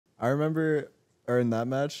I remember, or in that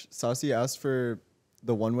match, Saucy asked for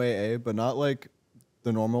the one-way A, but not like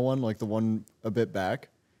the normal one, like the one a bit back.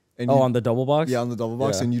 And on the double box? Yeah, on the double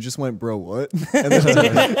box, Yeah. and you just went, bro, what? And,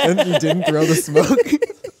 then, and you didn't throw the smoke.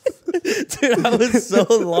 Dude, I was so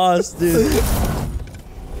lost, dude.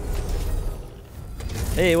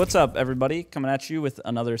 Hey, what's up, everybody? Coming at you with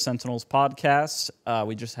another Sentinels podcast.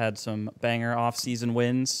 We just had some banger off-season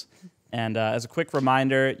wins. And as a quick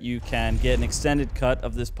reminder, you can get an extended cut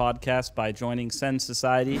of this podcast by joining Sen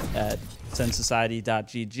Society at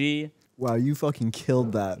sensociety.gg. Wow, you fucking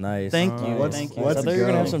killed that. Nice. Thank you. Let's- Thank you. I let's thought you were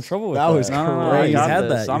going to have go. some trouble with That that. was No, crazy. I You got had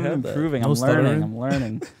this. that, you I'm had that. improving. No I'm learning. stuttering. I'm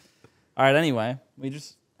learning. All right, anyway, we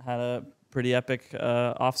just had a pretty epic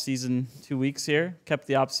off-season 2 weeks here. Kept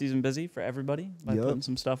the off-season busy for everybody by Yup. putting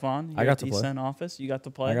some stuff on. I got to play. Sen office. You got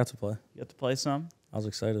to play. I got to play. You got to play some. I was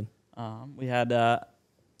excited. We had a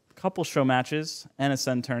couple show matches and a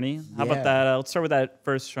Sen tourney. How Yeah. about that? Let's start with that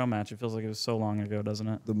first show match. It feels like it was so long ago, doesn't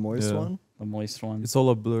it? The moist Yeah. one? The moist one. It's all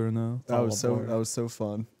a blur now. That all was aboard. so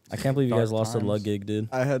fun. I can't believe you Dark guys lost the times. lug gig, dude.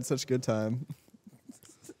 I had such a good time.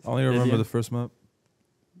 I only Did remember you? the first map.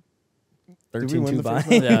 Did we win 13-2 the by.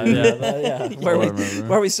 first one? yeah, yeah. Where I we, remember.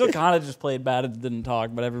 where we still kind of just played bad and didn't talk,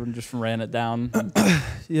 but everyone just ran it down.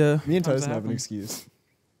 Yeah. Me and Sometimes Tyson it have an happens. excuse.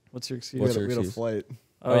 What's your excuse? What's we your had a excuse? flight.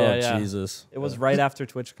 Oh, yeah. Jesus. It was right after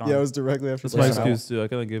TwitchCon. Yeah, it was directly after That's my TwitchCon. excuse too. I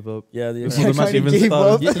kind of gave up. Yeah, the Before I the match kinda even gave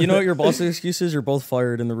started. up. you know what your boss's excuse is? You're both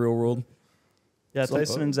fired in the real world. Yeah, So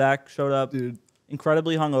Tyson fun. and Zach showed up Dude,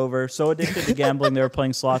 incredibly hungover, so addicted to gambling they were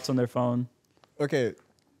playing slots on their phone okay.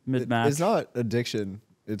 mid-match. It's not addiction.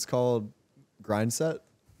 It's called grind set.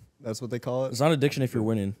 That's what they call it. It's not addiction if you're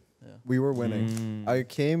winning. We were winning. I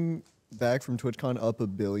came back from TwitchCon up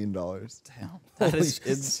 $1 billion. Damn, that is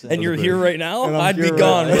insane. And you're big. here right now? And I'm I'd be here right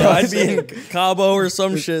gone, now. bro. I'd be in Cabo or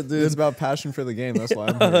some shit, It's dude. about passion for the game. That's why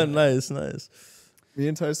I'm here. Nice, nice. Me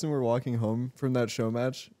and Tyson were walking home from that show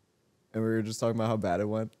match, and we were just talking about how bad it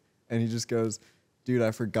went. And he just goes, dude,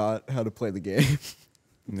 I forgot how to play the game.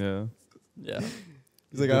 Yeah. Yeah,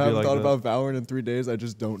 He's like, It could I be haven't like thought that. about Valorant in 3 days. I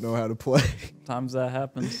just don't know how to play. sometimes that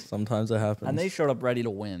happens. Sometimes that happens. And they showed up ready to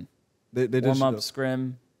win. They did Warm show up,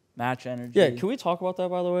 scrim, match energy. Yeah, can we talk about that,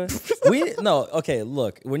 by the way? Okay,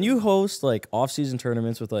 look, when you host like off-season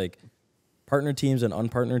tournaments with like partner teams and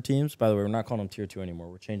unpartnered teams, by the way, we're not calling them tier 2 anymore.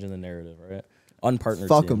 We're changing the narrative, right? Unpartnered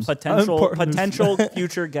Fuck teams. 'em. Potential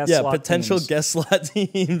future guest Yeah, slot potential teams. guest slot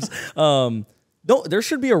teams. No, there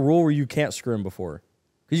should be a rule where you can't scrim before.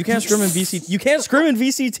 Because you can't scrim in VCT. You can't scrim in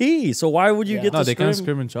VCT. So why would you Yeah. get No, to they scrim? can't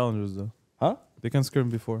scrim in challenges though. Huh? They can scrim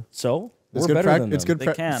before. So It's we're good better prac- than them. it's good They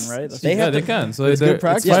prac- can, right? That's They Yeah, have they to- can. So it's they're- good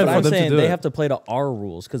practice. it's Yeah, fine but for I'm them to saying do they it. have to play to our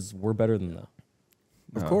rules because we're better than them.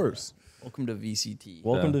 Of No. course. Welcome to VCT.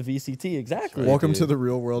 Welcome Yeah. to VCT, exactly. Welcome dude. to the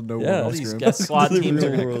real world. No Yeah. warm-up All these scrim. guest slot To the teams are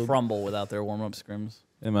real going to world. crumble without their warm-up scrims.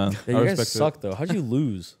 Hey man, Yeah, I you respect guys suck it. though. How'd you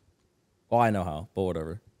lose? Oh, I know how, but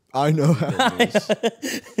whatever. I know how.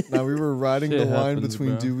 Now we were riding Shit the line happens, between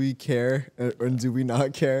bro. do we care and do we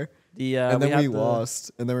not care? And then we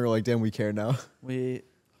lost. And then we were like, damn, we care now.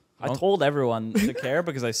 I told everyone to care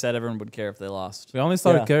because I said everyone would care if they lost. We only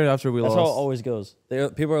started Yeah. caring after we That's lost. how it always goes.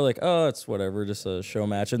 People are like, "Oh, it's whatever, just a show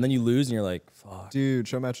match," and then you lose, and you're like, "Fuck." Dude,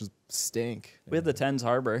 show matches stink. We had the TenZ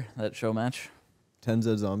Harbor, that show match.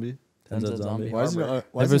 TenZ Zombie. TenZ Zombie. Why is he Harbor. not,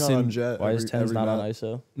 why is Never he not on seen- Jet? Why is every- TenZ every not on map?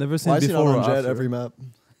 ISO? Never seen Why is he before not or on Jet after. every map?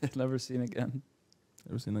 Never seen again.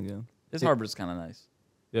 Never seen again. His Hey. Harbor's kind of nice.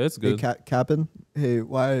 Yeah, it's Hey, good. Kaplan. Hey,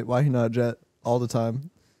 why he not Jet all the time?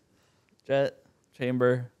 Jet,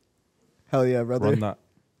 Chamber. Hell yeah, brother. Run that.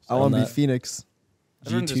 I want to be that. Phoenix.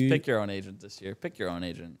 Everyone just G2. pick your own agent this year. Pick your own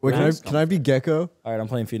agent. Wait, Whoever's can I be Gecko? All right, I'm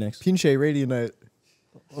playing Phoenix. Pinche Radio Night.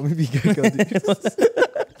 Let me be Gecko, dude.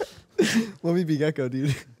 Let me be Gecko,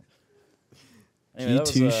 dude. Anyway, that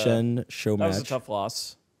was G2 a- Shen show That was a match. tough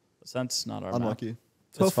loss. Since not our map. Unlucky.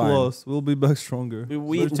 Tough fine. loss. We'll be back stronger.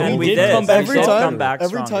 We That's and all we did did come back We every did time. come back Every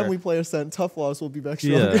stronger. time we play a Ascent, tough loss will be back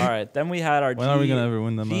Yeah. stronger. All right, then we had our When are we gonna ever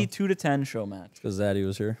win them? G2 to 10 show match. Because Zaddy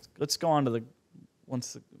was here. Let's go on to the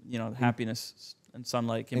happiness and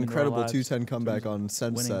sunlight came into our Incredible lives. 210 comeback on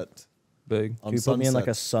Sunset. Big. On Can you put me in like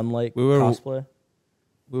a Sunset. sunlight We were- cosplay?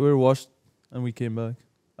 We were washed and we came back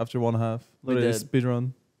after 1.5. We Literally did. speed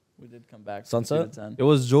run. We did come back. Sunset? 2 to 10. It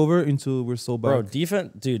was Jover until we're so Bro, back.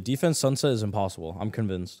 defense Sunset is impossible. I'm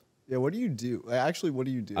convinced. Yeah, what do you do? Actually, what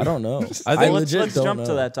do you do? I don't know. I I think- Let's legit don't jump know.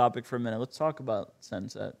 to that topic for a minute. Let's talk about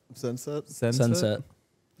Sunset. Sunset? Sunset? Sunset.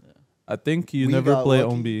 I think you We never got play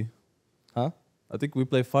lucky. on B. Huh? I think we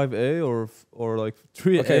play 5A or like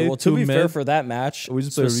 3A. Okay, well, to be fair, mid. for that match We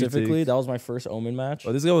just played a specifically, retake. that was my first Omen match.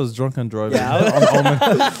 Oh, this guy was drunk and driving. Yeah, on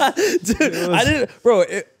Omen. Dude, I didn't, bro.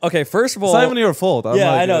 Okay, first of all, It's not even your fault. I'm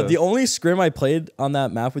yeah, like, I know. The only scrim I played on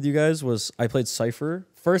that map with you guys was I played Cypher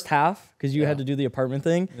first half because you had to do the apartment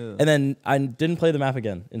thing, Yeah. and then I didn't play the map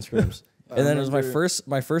again in scrims. And then it was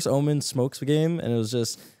my first Omen smokes game, and it was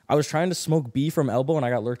just I was trying to smoke B from elbow, and I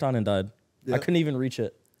got lurked on and died. I couldn't even reach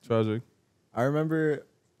it. Tragic. I remember,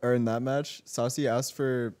 or in that match, Saucy asked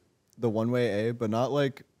for the one-way A, but not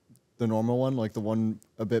like the normal one, like the one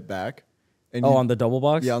a bit back. And On the double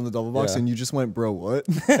box? Yeah, on the double box, Yeah. and you just went, bro, what?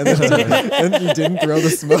 And then and you didn't throw the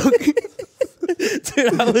smoke.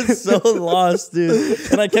 Dude, I was so lost, dude.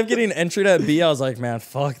 And I kept getting entered at B. I was like, man,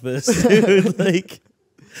 fuck this, dude. Like,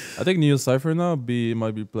 I think Neo Cypher now B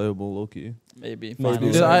might be playable low-key. Maybe. Maybe.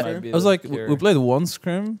 Finals Dude, might I be was the like, cure. we played one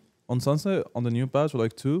scrim on Sunset on the new patch, or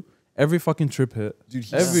like 2. Every fucking trip hit. Dude,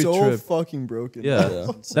 he's Every so trip. fucking broken. Yeah. Yeah.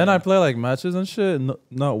 Then I play like matches and shit.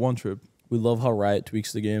 Not one trip. we love how Riot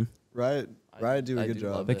tweaks the game. Riot do a I good do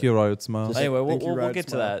job. love Thank you, Riot Smile. Just- Anyway, Thank you, we'll Riot get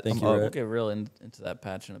to Smile. that. Thank you, We'll Riot. get real into that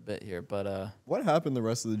patch in a bit here, but What happened the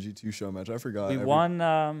rest of the G2 show match? I forgot. we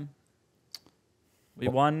won. We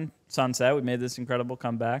won Sunset. We made this incredible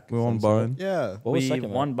comeback. We won Bayern. Yeah. What was We second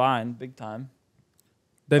won Bind big time.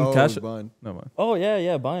 Then Oh, Cash. Bun. No man. Oh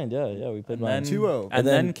yeah, Bind. Yeah, we played And Bind. then, 2-0. and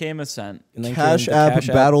then- then came Ascent. And then Cash came the App Cash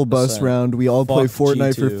App Battle Bus Ascent. round. We all play Fuck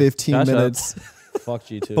Fortnite for G2. 15 Cash App. minutes. Fuck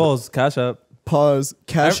G2. Pause. Cash App. Pause.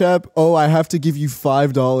 Cash App. Oh, I have to give you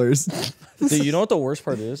 $5. Dude, you know what the worst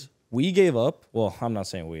part is? We gave up. Well, I'm not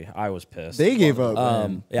saying we. I was pissed. They gave up.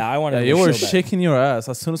 man. Yeah, I wanted Yeah, to you go were so bad. shaking your ass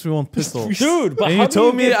as soon as we won pistol. Dude, but And how you do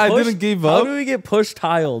told me get I pushed- didn't give How up? do we get pushed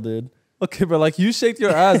tile, dude? Okay, but like you shaked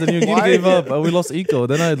your ass and you Why? gave up and we lost eco.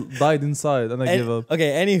 Then I died inside and I gave up.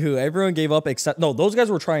 Okay, anywho, everyone gave up except no. Those guys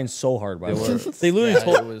were trying so hard. By the way, they literally Yeah, it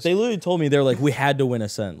told was- they literally told me they were like, we had to win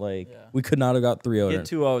Ascent. Like we could not have got 3-0. Get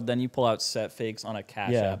 2-0, then you pull out set fakes on a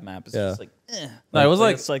Cash Yeah. App map. It's Yeah. just like, No, it was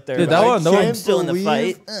like, it's like they're dude, that like, one, I'm still in the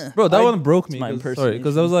believe- fight. bro, that one broke me. my 'Cause- Sorry,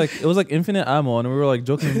 because I was like, it was like infinite ammo, and we were like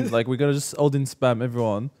joking, like we gotta just Odin spam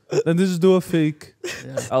everyone. Then they just do a fake.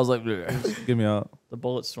 I was like, get me out. The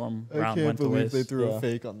bullet storm I round can't went to believe waste. they threw Yeah. a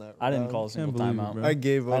fake on that. I didn't round. call a single believe it, timeout. bro. I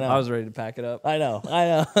gave up. I know. I was ready to pack it up. I know.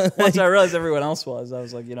 Once I realized everyone else was, I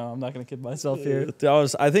was like, I'm not gonna kid myself here.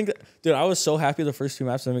 Dude, I was so happy the first 2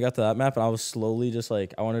 maps. Then we got to that map, and I was slowly just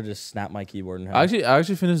like, I wanted to just snap my keyboard in half. I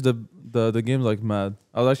actually finished the game like mad.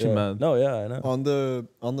 I was actually mad. No, yeah, I know.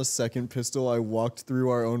 On the second pistol, I walked through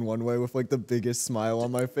our own one-way with like the biggest smile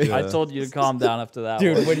on my face. Yeah. I told you to calm down after that.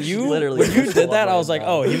 Dude, one. when you literally did that, I was like, down.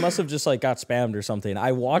 oh, he must have just like got spammed or something.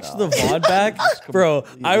 I watched the VOD back, bro.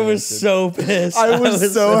 I was so pissed. I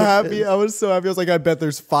was so happy. I was so happy. I was like, I bet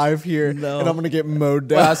there's 5 here, No. and I'm gonna get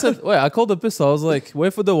mowed Wait, I down. said, I called the pistol. I was like,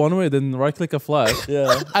 wait for the one way, then right click a flash.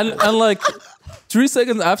 Yeah. And like 3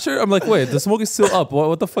 seconds after, I'm like, wait, the smoke is still up.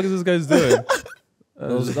 What the fuck is this guy's doing? That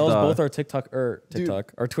was both our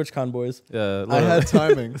our TwitchCon boys. Yeah, I had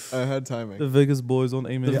timing. the Yeah, Vegas boys on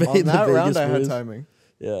aiming. on The that round, Vegas I had boys. timing.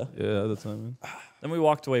 Yeah. Yeah, that's timing. Then we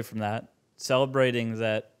walked away from that, celebrating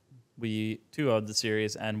that we 2-0'd the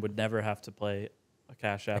series and would never have to play a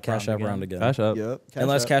Cash App round again. Cash up. Yep.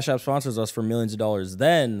 Unless Cash App sponsors us for millions of dollars,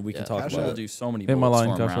 then we can talk Cash about We'll App. it. do so many Hit my bullet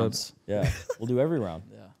line, storm Cash App. rounds. Yeah. We'll do every round.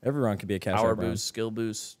 Yeah. Every round could be a Cash Power App round. boost, skill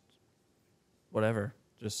boost, whatever.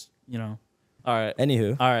 Just, All right.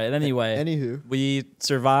 Anywho. All right. Anyway, Anywho, we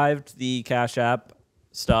survived the Cash App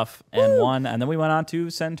stuff and won, and then we went on to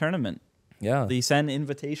Sen Tournament, Yeah. the Sen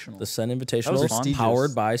Invitational. The Sen That was Invitational prestigious.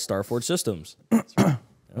 powered by Starford Systems.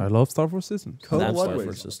 I love Star Wars Systems. Code That's Ludwig.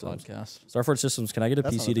 Starford Systems. podcast. Starford Systems, can I get a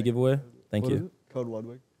That's not PC a to thing. give away? Thank What is you. it? Code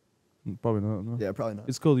Ludwig. Probably not. No. Yeah, probably not.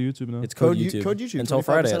 It's called YouTube now. It's code YouTube. Code YouTube. Until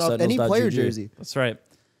Friday 25% at off any player Sentinels.gg. jersey. That's right.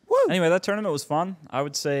 Woo! Anyway, that tournament was fun. I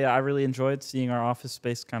would say I really enjoyed seeing our office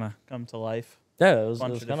space kind of come to life. Yeah, it was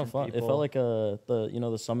Bunch of kind of different fun. It people. felt like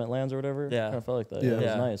the Summit Lands or whatever. Yeah. Kind of felt like that. Yeah. Yeah, it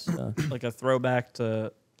Yeah. was nice. Yeah. Like a throwback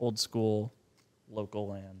to old school local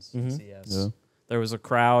lands. Mhm. CS. Yeah. There was a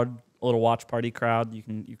crowd, a little watch party crowd. You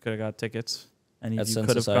could have got tickets. Any At of you Sen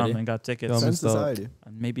could have Society? come and got tickets. Yeah, Sen missed out. Society.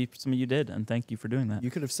 And maybe some of you did, and thank you for doing that. You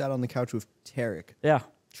could have sat on the couch with Tarek. Yeah,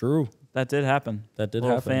 True. that did happen. That did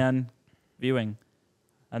Little happen. fan viewing.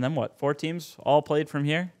 And then what? 4 teams all played from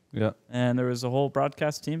here, Yeah. and there was a whole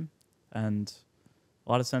broadcast team, and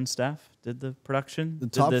a lot of Sen staff did the production. The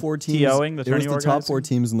did top the 4 teams. TOing, the It was tourney the top 4 organizing.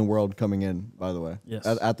 teams in the world coming in. By the way, Yes.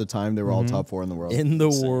 At the time, they were all Mhm. top 4 in the world. In the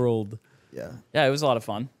Insane. world. Yeah. Yeah, it was a lot of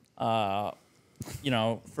fun. For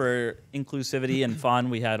inclusivity and fun,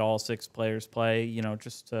 we had all 6 players play,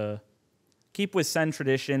 just to keep with Sen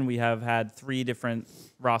tradition. We have had 3 different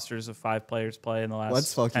rosters of 5 players play in the Let's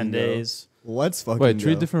last fucking 10 go. days. Let's fucking Wait,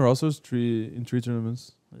 3 go. different rosters, 3 in 3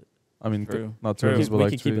 tournaments. I mean, True. not True. tournaments, but we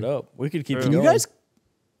like could 3. keep it up. We could keep True. it Can you going. guys?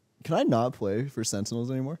 Can I not play for Sentinels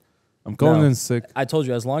anymore? I'm going No. in sick. I told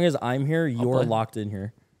you, as long as I'm here, you're play. locked in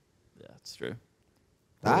here. Yeah, it's true.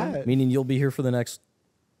 Meaning you'll be here for the next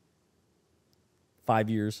 5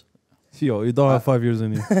 years. Yo, you don't have 5 years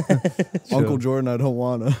in you. Uncle Jordan, I don't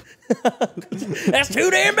wanna. That's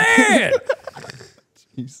too damn bad.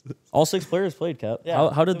 Jesus. All 6 players played, Cap. Yeah,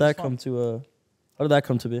 How did it was that fun. come to? How did that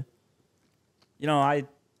come to be? You know,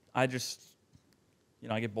 I just,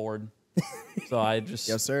 I get bored. So I just,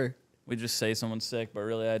 Yes, sir. we just say someone's sick, but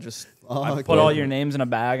really I just Oh, I okay. put all your names in a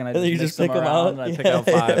bag and I And then just, you mix just pick them around out? and I pick Yeah. out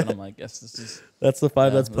 5 and I'm like, yes, this is That's the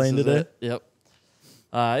 5 yeah, that's this playing is today. it. Yep.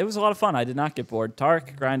 It was a lot of fun. I did not get bored.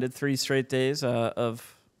 Tark grinded 3 straight days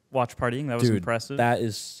of watch partying. That was Dude, impressive. that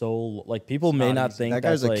is so like people It's may not not easy. think That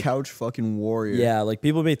guy's that's a like couch fucking warrior. yeah, like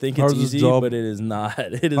people may think it's Hardest easy, job. but it is not.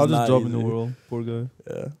 It is Hardest not job easy. in the world. Poor guy.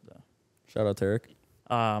 Yeah. Shout out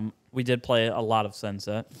Tarek. We did play a lot of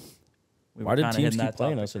Sunset. We Why were did kinda teams hitting keep that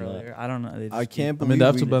playing topic us in that? earlier. I don't know. They I just can't I believe mean, they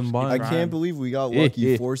have to we, ban keep I mine. grinding. can't believe we got Yeah, lucky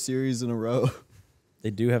yeah. 4 series in a row.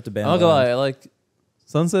 They do have to ban. I'm not gonna Lions. lie, like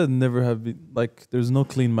Sunset never have been like there's no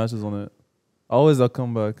clean matches on it. Always a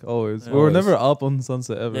comeback. Always. Yeah. We were Always. never up on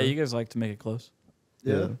Sunset ever. Yeah, you guys like to make it close.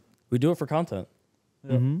 Yeah. We do it for content.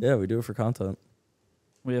 Mhm. Yeah, we do it for content.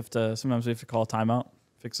 We have to sometimes we have to call a timeout,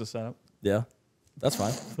 fix the setup. Yeah, that's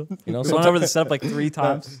fine. You know, We went over the setup like 3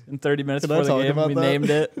 times in 30 minutes Can I before the talk game. about We that? named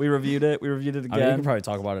it. We reviewed it. We reviewed it I mean, you again. can probably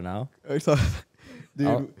talk about it now. I thought, dude,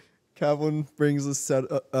 I'll- Kaplan brings a set.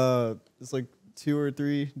 It's like 2 or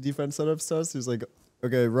 3 defense setups to us. He's like,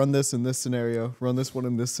 okay, run this in this scenario, run this one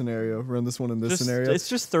in this scenario, run this one in this Just- scenario. It's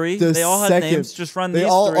just 3. The They all had second- names. Just run They these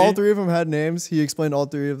all 3. 3 of them had names. He explained all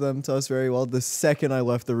 3 of them to us very well. The second I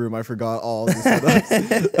left the room, I forgot all of the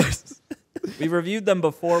setups. We reviewed them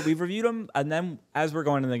before. We reviewed them, and then as we're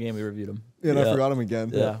going in the game, we reviewed them. and I Yeah. forgot them again.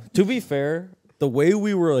 Yeah. To be fair, the way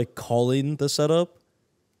we were like calling the setup,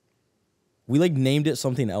 we like named it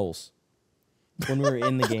something else when we were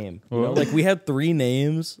in the game. You know, like we had 3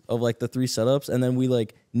 names of like the 3 setups, and then we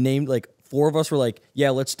like named like 4 of us were like, yeah,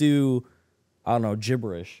 let's do, I don't know,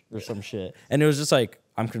 gibberish or some shit, and it was just like,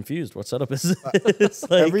 I'm confused. What setup is this?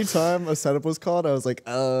 Like, Every time a setup was called, I was like,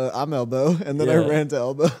 I'm elbow, and then I Yeah. ran to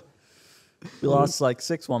elbow. We lost like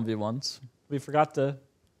 6 1v1s. We forgot to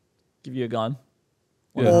give you a gun.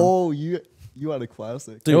 Yeah. Oh, you had a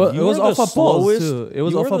classic. dude, It was- you it was were the off a pause, slowest. too. It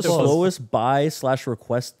was you off were a the pause. slowest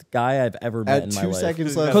buy/request guy I've ever met At in my 2 life.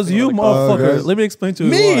 seconds left. Because you guys. motherfucker, let me explain to you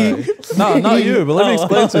Me? why. No, not you, but let me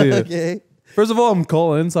explain to you. Okay. First of all, I'm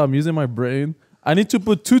calling, so I'm using my brain. I need to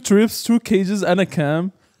put 2 trips, 2 cages, and a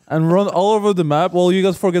cam, and run all over the map while you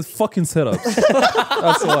guys forget fucking setups.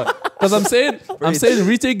 That's why. Because I'm saying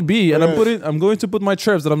retake B, and I'm going to put my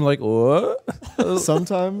traps, and I'm like, what?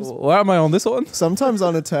 Sometimes Why am I on this one? Sometimes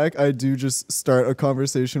on attack, I do just start a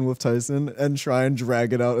conversation with Tyson and try and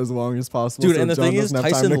drag it out as long as possible. Dude, so and the John thing is, doesn't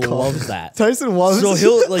have time Tyson to call. loves that. Tyson loves. So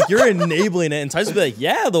he'll like you're enabling it, and Tyson be like,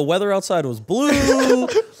 "Yeah, the weather outside was blue.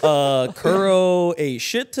 Kuro ate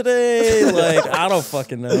shit today. Like I don't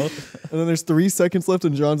fucking know." And then there's 3 seconds left,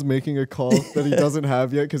 and John's making a call that he doesn't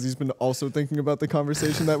have yet because he's been also thinking about the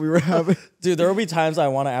conversation that we were having. Dude, there will be times I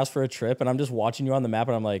want to ask for a trip, and I'm just watching you on the map,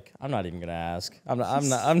 and I'm like, I'm not even gonna ask. I'm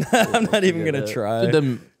not even gonna try.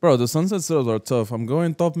 Bro, the sunset setups are tough. I'm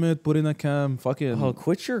going top mid, put in a cam, fucking. Oh,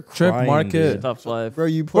 quit your Trip crying, market. dude. Tough life. Bro,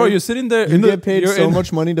 you play. Bro, you're sitting there. you get paid you're so in-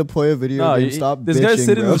 much money to play a video No, game. Stop this bitching, guy's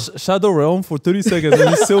sitting bro. in Shadow Realm for 30 seconds and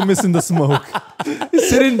he's still missing the smoke. He's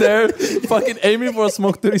sitting there, fucking aiming for a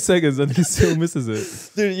smoke 30 seconds and he still misses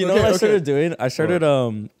it. Dude, you know Okay, what I okay. started doing? I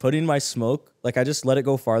started putting my smoke, like I just let it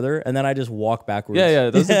go farther, and then I just walk backwards. Yeah,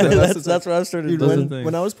 that's the thing. that's what I started Dude, doing. That's the thing.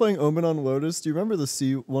 when I was playing Omen on Lotus, do you remember the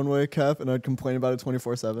C one-way cap? And I'd complain about it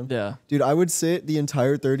 24/7. Yeah. Dude, I would sit the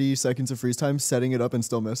entire 30 seconds of freeze time setting it up and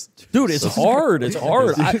still miss. Dude, it's hard. It's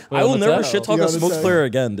hard. I will on never attack. shit talk Yeah, a on smokes attack. player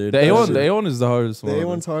again, dude. The A1 is the hardest The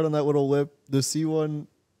one. A1's hard on that little lip. The C1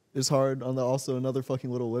 is hard on the also another fucking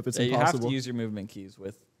little lip. It's Yeah, you have impossible. to use your movement keys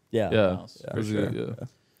with. Yeah. Yeah, mouse, yeah, for sure. Yeah.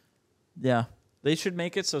 Yeah. They should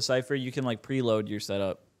make it so Cypher you can like preload your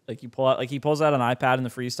setup. Like you pull out, like he pulls out an iPad in the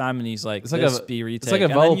freeze time and he's like, It's like this a- be retake. it's like a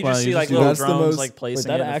and then you Valorant, just see you like just- little That's the drones most- like Wait, placing.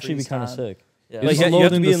 that'd in the actually be freeze kind of time. sick. Yeah. Like, Just you have to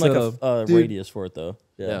loading be the in like setup. a Dude. radius for it, though.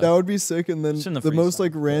 Yeah. That would be sick. And then Just in the the freeze most time.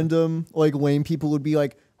 like random, like lame people would be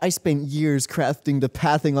like, I spent years crafting the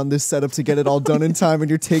pathing on this setup to get it all done in time, and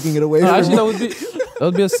you're taking it away No, from actually, me. that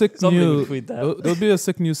would be a sick Somebody new. would tweet that. That would be a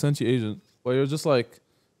sick new Senti agent where you're just like,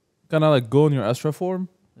 kind of like go in your Astra form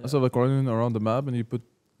instead of like running around the map and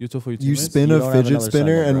you You told for your You teammates? spin You a don't have fidget another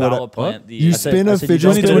spinner Sentinel, and bro. what? Valid plant. The, You I said- spin I a said you fidget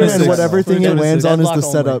don't spinner and 2026. whatever thing it 2026. lands on is the Deadlock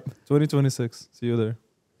only. setup. 2026. See you there.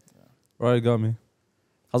 Right, got me.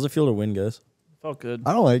 How's it feel to win, guys? felt good.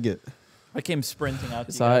 I don't like it. I came sprinting out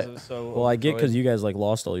to you So guys. It was so Well, I get because overjoyed. you guys like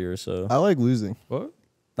lost all year, so I like losing. What?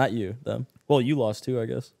 not you, them. Well, you lost too, I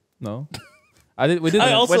guess. No. I did. We did.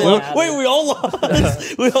 I also Wait, lost. Wait, we all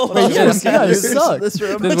lost. We all Wait, lost. you guys suck.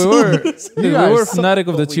 we were Fnatic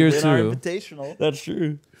of the tier 2. Invitational. That's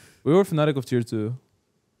true. We were Fnatic of tier 2.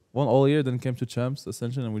 Won all year, then came to champs,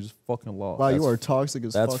 Ascension, and we just fucking lost. Wow, you are toxic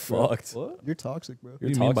as That's fuck. Bro. fucked. What? You're toxic, bro. You're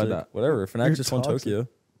do you mean by toxic. that? Whatever. Fnatic You're just won toxic. Tokyo.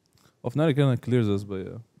 Well, Fnatic kind of clears us, but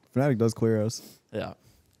yeah. Fnatic does clear us. Yeah.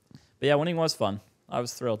 But yeah, winning was fun. I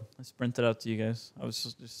was thrilled. I sprinted out to you guys. I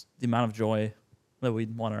was just the amount of joy that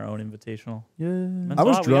we'd won our own invitational. Yeah. Meant I a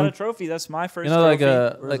was lot. We got a drunk. trophy. That's my first You know, like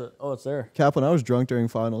trophy. Where is it? Oh, it's there. Kaplan, I was drunk during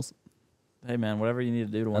finals. Hey man, whatever you need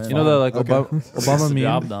to do to win. That's You know that like Okay. Gets Obama the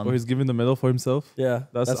job meme done. where he's giving the medal for himself? Yeah,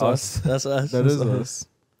 That's us. That's us. That is us.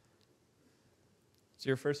 It's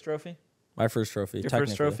your first trophy? My first trophy. Your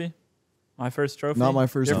first trophy? My first trophy? Not my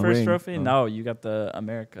first Your first ring. trophy? Oh. No, you got the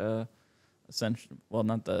America Ascension. Well,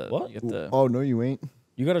 not the. What? You got the Oh no, you ain't.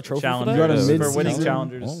 You got a trophy challenge for You got a that? mid- for winning mid-season?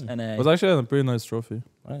 challengers. Oh. NA. It was actually a pretty nice trophy.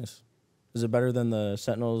 Nice. Is it better than the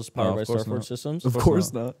Sentinels No, powered of by course Starforge not. systems? Of course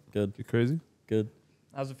course not. Good. You crazy? Good.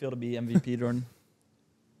 How's it feel to be MVP, Jordan?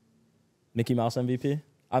 Mickey Mouse MVP.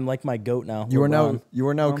 I'm like my goat now. You are now LeBron. you are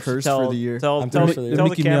Why now don't you cursed tell, for the year. Tell, I'm tell, cursed for the year. tell the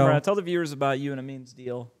Mickey camera, Meow. tell the viewers about you and Amin's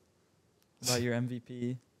deal. About your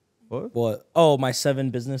MVP. What? What? Oh, my 7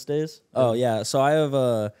 business days. Oh yeah. So I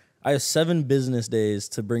have 7 business days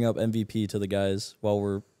to bring up MVP to the guys while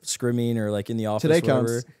we're scrimming or like in the office. Today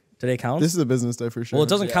whatever. counts. Today counts. This is a business day for sure. Well, it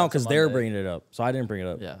doesn't Yeah, count it's a because they're Monday. bringing it up, so I didn't bring it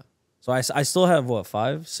up. Yeah. So I still have what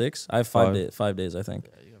 5, 6? I have 5 5. days, I think.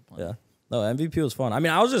 Yeah, you got plenty. Yeah. No, MVP was fun. I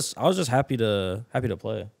mean, I was just happy to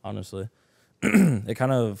play. Honestly, it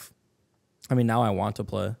kind of. I mean, now I want to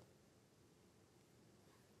play.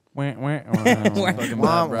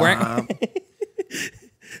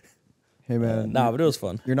 Hey man, Nah, but it was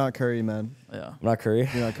fun. you're not Curry, man. Yeah. I'm not Curry.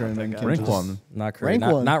 You're not Curry, man. You can't Rank just- 1. Not Curry. Rank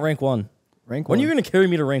not, one. not rank 1. Rank When one. are you gonna carry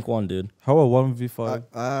me to rank 1, dude? How about 1v5?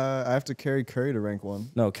 I have to carry Curry to rank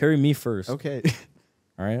 1. No, carry me first. Okay.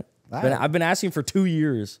 All right. Alright. I've been asking for 2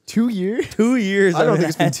 years. 2 years? 2 years. I don't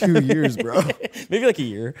I've think it's been 2 years, bro. Maybe like a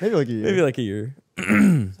year. Maybe like a year. Maybe like a year.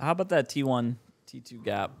 How about that T1, T2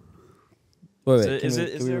 gap? Wait, Is wait. it- Can is we, it-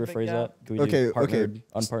 is can we there a big rephrase gap? that? Can we Okay, do partnered, okay.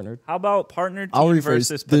 unpartnered? How about partner I'll team rephrase.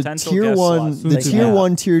 versus The potential tier guest 1, slots? the Thank tier you.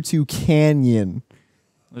 1, tier 2 canyon.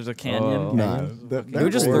 There's a canyon. Oh. Nah. Can we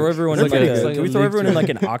just throw everyone It's in like like a- a, like can we a throw league everyone in tour. like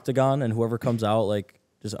an octagon and whoever comes out like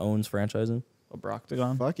just owns franchising? A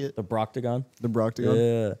Broctagon. Fuck it. The Broctagon? The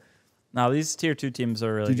Broctagon. Yeah. Now these tier 2 teams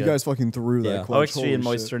are really Dude, you good. guys fucking threw Yeah. that clutch. OXG Holy and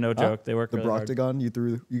shit. Moisture, no joke. They work The really hard.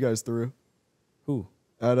 Broctagon, you guys threw. Who?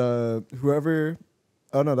 At whoever,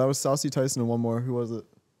 oh no, that was Saucy Tyson and one more. Who was it?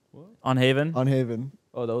 On Haven. On Haven.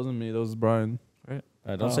 Oh, that wasn't me. That was Brian.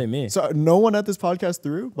 Don't Oh. say me. So no one at this podcast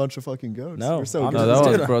threw? Bunch of fucking goats. No, We're so I'm good No, at that this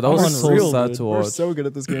was game. bro. That I'm was so unreal, sad dude. to We're watch. so good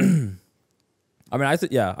at this game. I mean,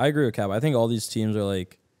 yeah, I agree with Cap. I think all these teams are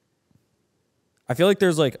like. I feel like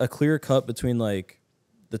there's like a clear cut between like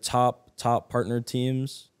the top partnered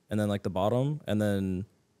teams and then like the bottom, and then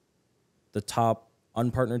the top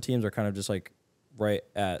unpartnered teams are kind of just like right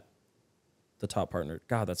at the top partner.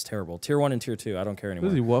 God, that's terrible. Tier 1 and tier 2, I don't care What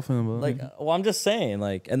is he anymore. waffling about? Like, well, I'm just saying,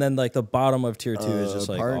 like, and then like the bottom of tier 2 is just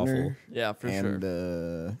like partner Yeah, for sure. and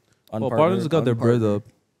awful. well, Unpartnered. partners got their bread unpartnered. up.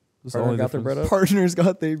 That's the Partner only got their difference. bread up. partners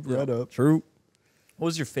got their bread up. True. What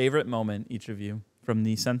was your favorite moment, each of you, from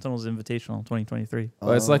the Sentinels Invitational 2023?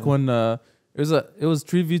 Well, it's like when it was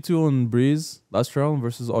 3v2 on Breeze last round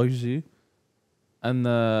versus OXG, and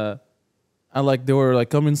like they were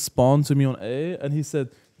like coming spawn to me on A, and he said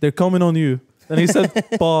they're coming on you, and he said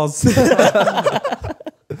pause.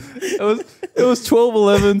 It was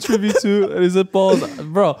 12-11 3v2, and he said pause,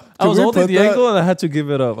 bro. I Can was we holding put the that- ankle and I had to give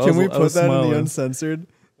it up. Can we I put was that in smiling. the uncensored?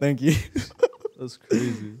 Thank you. That's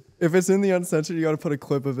crazy. If it's in the uncensored, you got to put a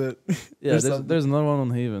clip of it. Yeah, something. there's another one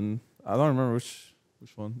on Haven. I don't remember which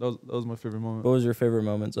one. That was my favorite moment. What was your favorite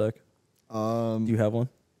moment, Zach? Do you have one?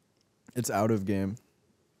 It's out of game.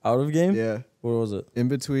 Out of game? Yeah. What was it? In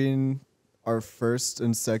between our first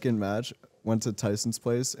and second match, went to Tyson's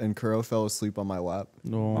place, and Kuro fell asleep on my lap.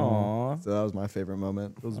 No, Aw, So that was my favorite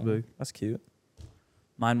moment. that was big. that's cute.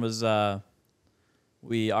 Mine was our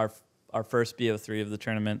first BO3 of the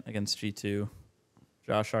tournament against G2.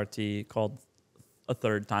 Josh RT called a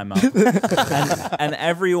third timeout, and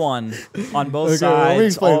everyone on both Okay, let me sides,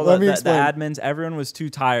 explain, all let me the explain. admins, everyone was too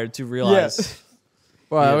tired to realize.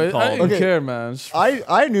 Wow, I called. didn't Okay. care, man.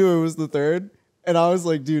 I knew it was the third, And I was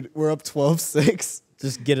like, dude, we're up 12-6.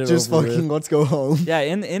 Just get it Just over fucking with. let's go home. Yeah,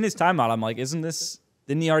 in his timeout, I'm like,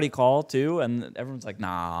 didn't he already call too? And everyone's like,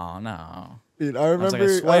 no. Dude, was like, I I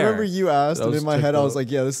swear. remember you asked, That and was in my head, I was checked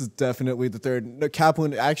like, yeah, this is definitely the third. No,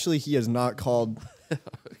 Kaplan, actually, he has not called.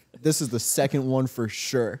 This is the second one for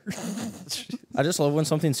sure. I just love when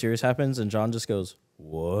something serious happens and John just goes,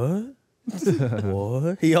 "What?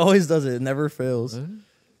 What?" He always does it. It never fails.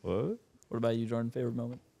 What? What about you, Jordan? Favorite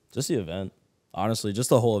moment? Just the event. Honestly, just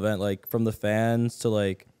the whole event, like from the fans to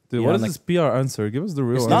like. Dude, you what know, is like- this PR answer? Give us the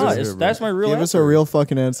real It's answer. not. here, It's, bro. that's my real Give answer. us a real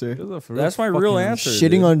fucking answer. Give us a That's my real fucking answer. Shitting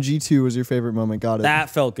dude. on G2 was your favorite moment. Got it. That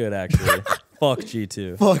felt good, actually. Fuck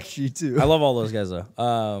G2. Fuck G2. I love all those guys though.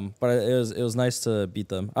 But it was nice to beat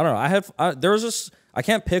them. I don't know. There was just I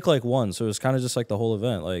can't pick like one, so it was kind of just like the whole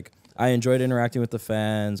event. Like I enjoyed interacting with the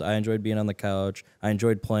fans. I enjoyed being on the couch. I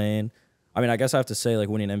enjoyed playing. I mean, I guess I have to say like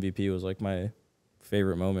winning MVP was like my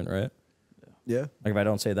favorite moment, right? Yeah. Like if I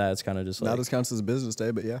don't say that, it's kind of just Now like this counts as a business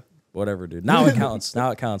day, but yeah. whatever, dude. Now it counts.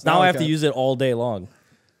 Now it counts. Now Now I it have to counts. use it all day long.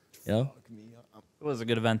 You know? It was a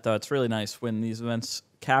good event though. It's really nice when these events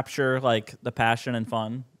capture like the passion and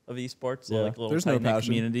fun of esports. Yeah. Like a little There's no tight-knit passion.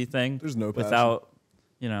 community thing. There's no passion. without,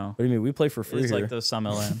 you know, What do you mean? We play for free it's here. like those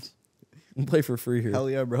Summit lands. We play for free here. Hell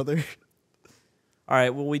yeah, brother. All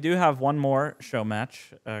right. Well, we do have one more show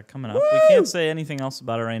match coming up. We can't say anything else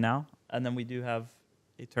about it right now. And then we do have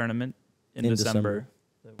a tournament in December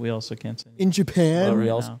that we also can't say anything In Japan? about we right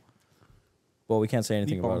also- now. Well, we can't say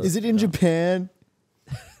anything about Is it. it in Japan?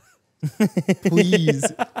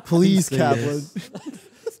 Please, Kaplan.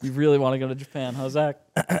 You really want to go to Japan, huh, Zach?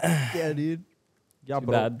 Yeah, dude. Too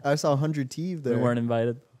bad. I saw 100 Thieves We there. weren't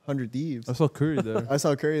invited. 100 Thieves. I saw Curry there. I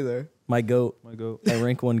saw Curry there. My goat. My goat. My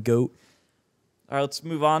rank 1 goat. All right, let's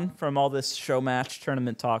move on from all this show match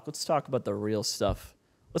tournament talk. Let's talk about the real stuff.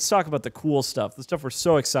 Let's talk about the cool stuff, the stuff we're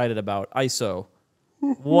so excited about. ISO.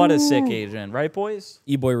 What a sick agent, right, boys?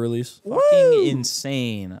 E-boy release. Fucking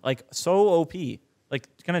insane. Like, so OP. Like,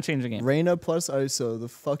 gonna change the game. Reyna plus ISO, the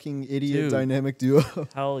fucking idiot Dude. dynamic duo.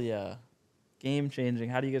 Hell yeah. Game changing.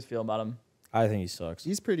 How do you guys feel about him? I think he sucks.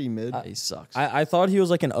 He's pretty mid. He sucks. I thought he was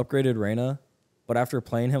like an upgraded Reyna, but after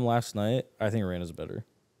playing him last night, I think Reyna's better.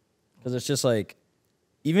 Because it's just like,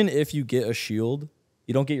 even if you get a shield,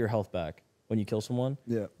 you don't get your health back when you kill someone.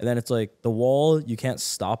 Yeah. And then it's like the wall, you can't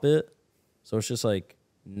stop it. So it's just like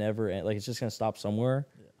like it's just going to stop somewhere.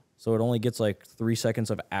 Yeah. So it only gets like 3 seconds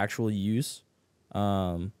of actual use.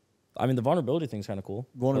 I mean, the vulnerability thing's kind of cool.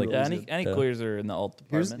 Vulnerability. yeah, Like, any Yeah. clears are in the ult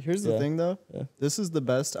department. Here's the Yeah. thing though. Yeah. This is the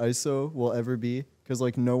best ISO will ever be because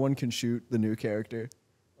like no one can shoot the new character.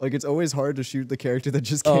 Like it's always hard to shoot the character that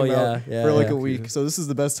just came Oh, yeah, out yeah, for like yeah. a week. So this is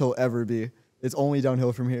the best he'll ever be. It's only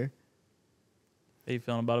downhill from here. How you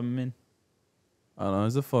feeling about him, I mean? I don't know.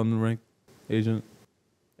 It's a fun rank agent.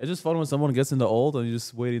 It's just fun when someone gets in the ult and you're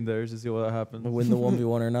just waiting there to see what happens. Win the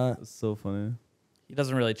 1v1 or not. It's so funny. He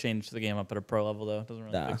doesn't really change the game up at a pro level, though. Doesn't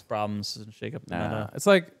really Nah. fix problems and shake up the meta. It's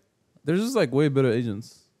like there's just like way better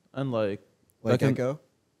agents and Like that can- Gecko.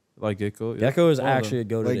 like Gecko. Yeah. Gecko is All of actually a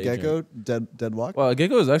them. goated Like agent. Gecko, dead walk. Well,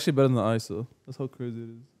 Gecko is actually better than ISO. That's how crazy it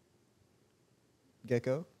is.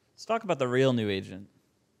 Gecko. Let's talk about the real new agent,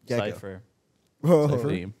 Gecko. Cypher. Whoa.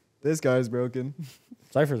 Name. This guy's broken.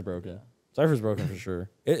 Cypher's broken. Cypher's broken for sure.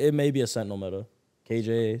 It may be a Sentinel meta.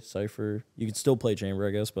 KJ, Cypher. You could still play Chamber,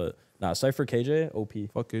 I guess, but nah, Cypher, KJ, OP.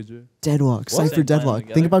 Fuck KJ. Deadwalk. Same Cypher playing deadlock.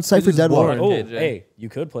 together. Think about Cypher just deadlock. boring. Oh, KJ. hey, you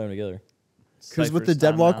could play them together. Because with the Cypher's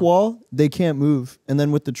time deadlock now. wall, they can't move. And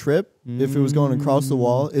then with the trip, if it was going across the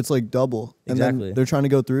wall, it's like double. And Exactly. then they're trying to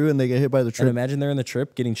go through and they get hit by the And trip. imagine they're in the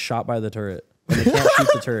trip getting shot by the turret. And they can't shoot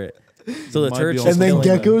the turret. So the Might turret's be just And then killing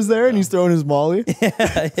them. Gecko's there and he's throwing his molly.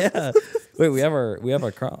 Yeah. Wait, we have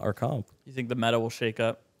our comp. You think the meta will shake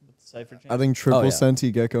up with the Cypher change? I think triple Oh, yeah.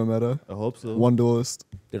 Senti Gecko meta. I hope so. One duelist.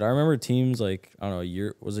 Dude, I remember teams like, I don't know, a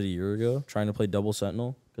year ago trying to play double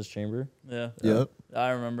Sentinel because Chamber. Yeah. Yep. I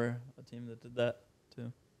remember a team that did that,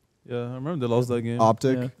 too. Yeah, I remember they lost that game.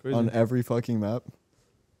 Optic Yeah, crazy. on every fucking map.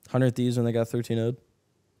 100 Thieves when they got 13-0'd.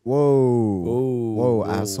 Whoa. Whoa,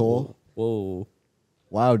 asshole. Whoa.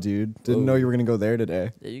 Wow, dude. Didn't know Whoa. you were going to go there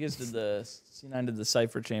today. Yeah, you guys did the C9 did the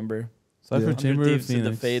Cypher Chamber. Cypher Yeah. Chamber, Thieves did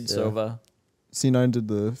the Phoenix. Fade Yeah. Sova. C9 did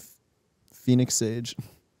the Phoenix Sage.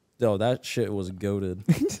 Yo, that shit was goated.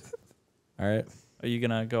 All right. Are you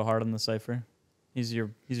gonna go hard on the Cypher? He's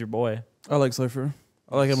your boy. I like Cypher.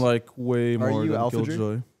 I like him like way Are more you than Alpha Drew?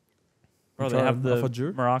 Killjoy. Bro, they Try have the Alpha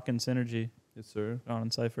Drew? Moroccan synergy Yes, sir. on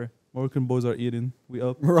in Cypher. Moroccan boys are eating. We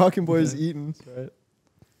up. Moroccan boys eating. Right.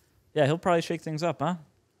 Yeah, he'll probably shake things up, huh?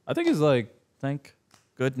 I think it's like Thank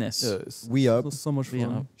goodness. yeah, it's We up. so much We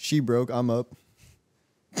fun. up. She broke. I'm up.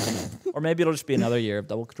 Or maybe it'll just be another year of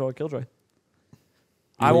double control Killjoy.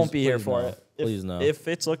 I won't be here please for no. it. Please no. If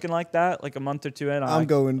it's looking like that, like a month or two in, I'm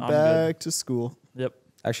going I'm back to school. Good. Yep.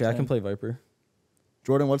 Actually, I Same. can play Viper.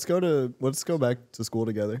 Jordan, let's go back to school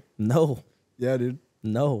together. No, Yeah, dude.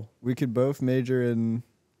 no. We could both major in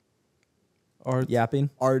Art. Yapping.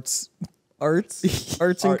 arts. Arts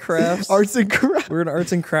and crafts. Arts and crafts. We're an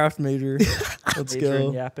arts and craft major. Let's Major in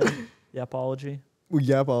go. yapping, yapology.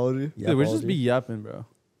 Yapology. Dude, we just Yapology. be yapping, bro.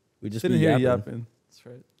 We just Sitting be here yapping. yapping. That's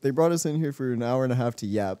right. They brought us in here for an hour and a half to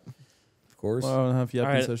yap. Of course. Well, I don't have yapping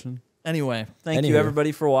Alright. session. Anyway, thank you Anywho.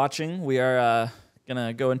 everybody for watching. We are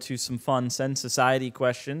gonna go into some fun Sen Society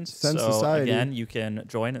questions. Sen so Society. again, you can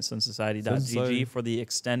join at sensociety.gg Society. for the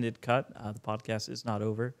extended cut. The podcast is not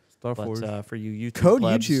over, Star but Forge. For you YouTube Code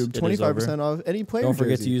plebs, YouTube, it is 25% over. off any player Don't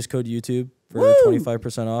forget jersey. to use code YouTube for Woo!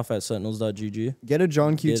 25% off at sentinels.gg. Get a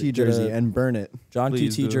John QT Get jersey a- and burn it. John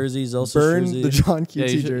Please QT do. jersey, Zellsis Burn jersey. the John yeah,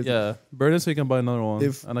 QT you should, jersey. yeah. Burn it so you can buy another one.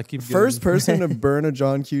 If and I keep First getting, person to burn a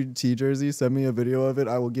John QT jersey, send me a video of it.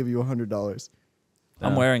 I will give you $100.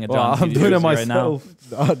 I'm Yeah. wearing a Well, John I'm QT doing it jersey right now.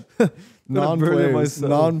 myself. Non-players. myself.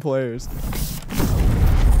 Non-players.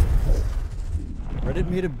 Reddit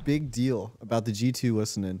made a big deal about the G2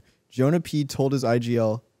 listening. Jonah P told his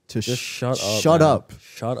IGL to Just shut up. Shut man. up.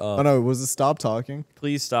 Shut up. Oh no, was it stop talking?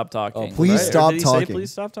 Please stop talking. Oh, please Right? stop Or did he talking. Say,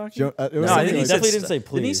 please stop talking. It was No, I something think he like- definitely said didn't say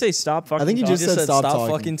Didn't he please. say stop fucking I think he talking? just said stop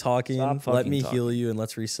talking. fucking talking. Stop Let fucking me talking. heal you and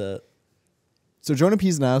let's reset. So Jonah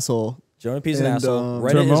P's an asshole. Jonah P's an And, asshole.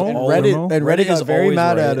 Reddit is Jerome? And always Reddit got is very always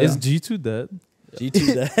mad right. at Is him. G2 dead? G2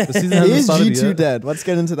 The that. season hasn't Is started G2 yet. dead? Let's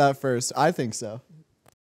get into that first. I think so.